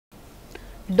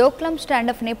Doklam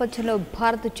stand up నేపథ్యంలో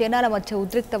భారత్ చైనాల మధ్య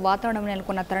ఉద్రిక్త వాతావరణం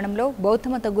నెలకొన్న తరుణంలో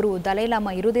బౌద్ధమత గురువు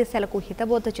దలైలామా ఇరు దేశాలకు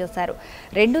హితబోధ చేశారు.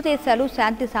 రెండు దేశాలు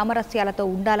శాంతి సామరస్యాలతో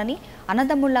ఉండాలని,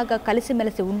 అన్నదమ్ముల్లాగా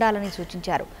కలిసిమెలిసి ఉండాలని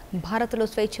సూచించారు. భారత్లో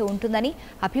స్వేచ్ఛ ఉంటుందని,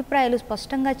 అభిప్రాయాలు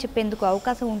స్పష్టంగా చెప్పేందుకు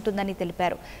అవకాశం ఉంటుందని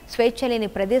తెలిపారు. స్వేచ్ఛ లేని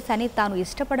ప్రదేశాన్ని తాను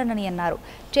ఇష్టపడనని అన్నారు.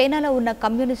 చైనాలో ఉన్న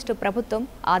కమ్యూనిస్టు ప్రభుత్వం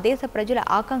ఆ దేశ ప్రజల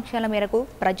ఆకాంక్షల మేరకు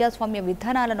ప్రజాస్వామ్య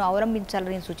విధానాలను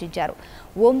అవలంబించాలని సూచించారు.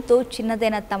 ఓంతో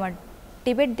చిన్నదైన తమ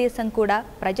టిబెట్ దేశం కూడా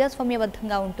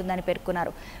ప్రజాస్వామ్యబద్ధంగా ఉంటుందని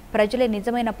పేర్కొన్నారు. ప్రజలే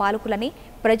నిజమైన పాలకులని,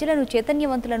 ప్రజలను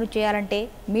చైతన్యవంతులను చేయాలంటే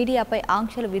మీడియాపై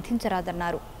ఆంక్షలు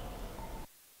విధించరాదన్నారు.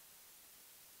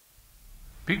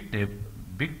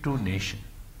 Big two nation.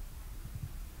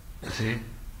 You see,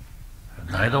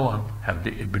 neither one have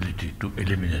the ability to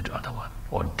eliminate other one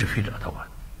or defeat other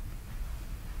one.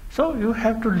 So you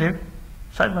have to live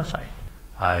side by side.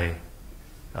 I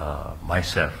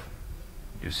myself,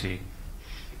 you see,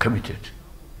 committed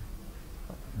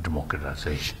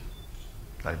democratization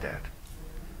like that.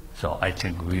 So I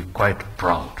think we're quite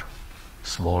proud,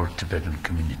 small Tibetan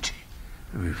community.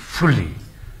 We fully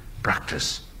practice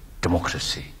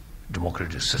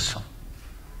democratic system.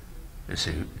 You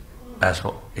see, as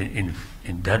for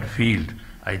in that field,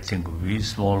 I think we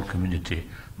small community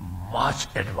much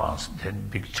advanced than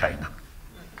big China.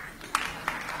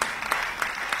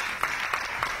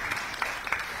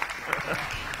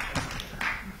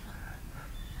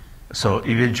 So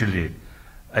eventually,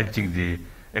 I think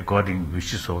according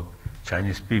wishes of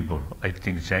Chinese people, I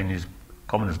think Chinese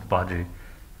Communist Party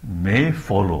may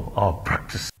follow our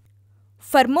practice.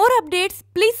 For more updates,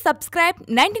 please subscribe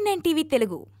 99 TV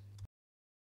Telugu.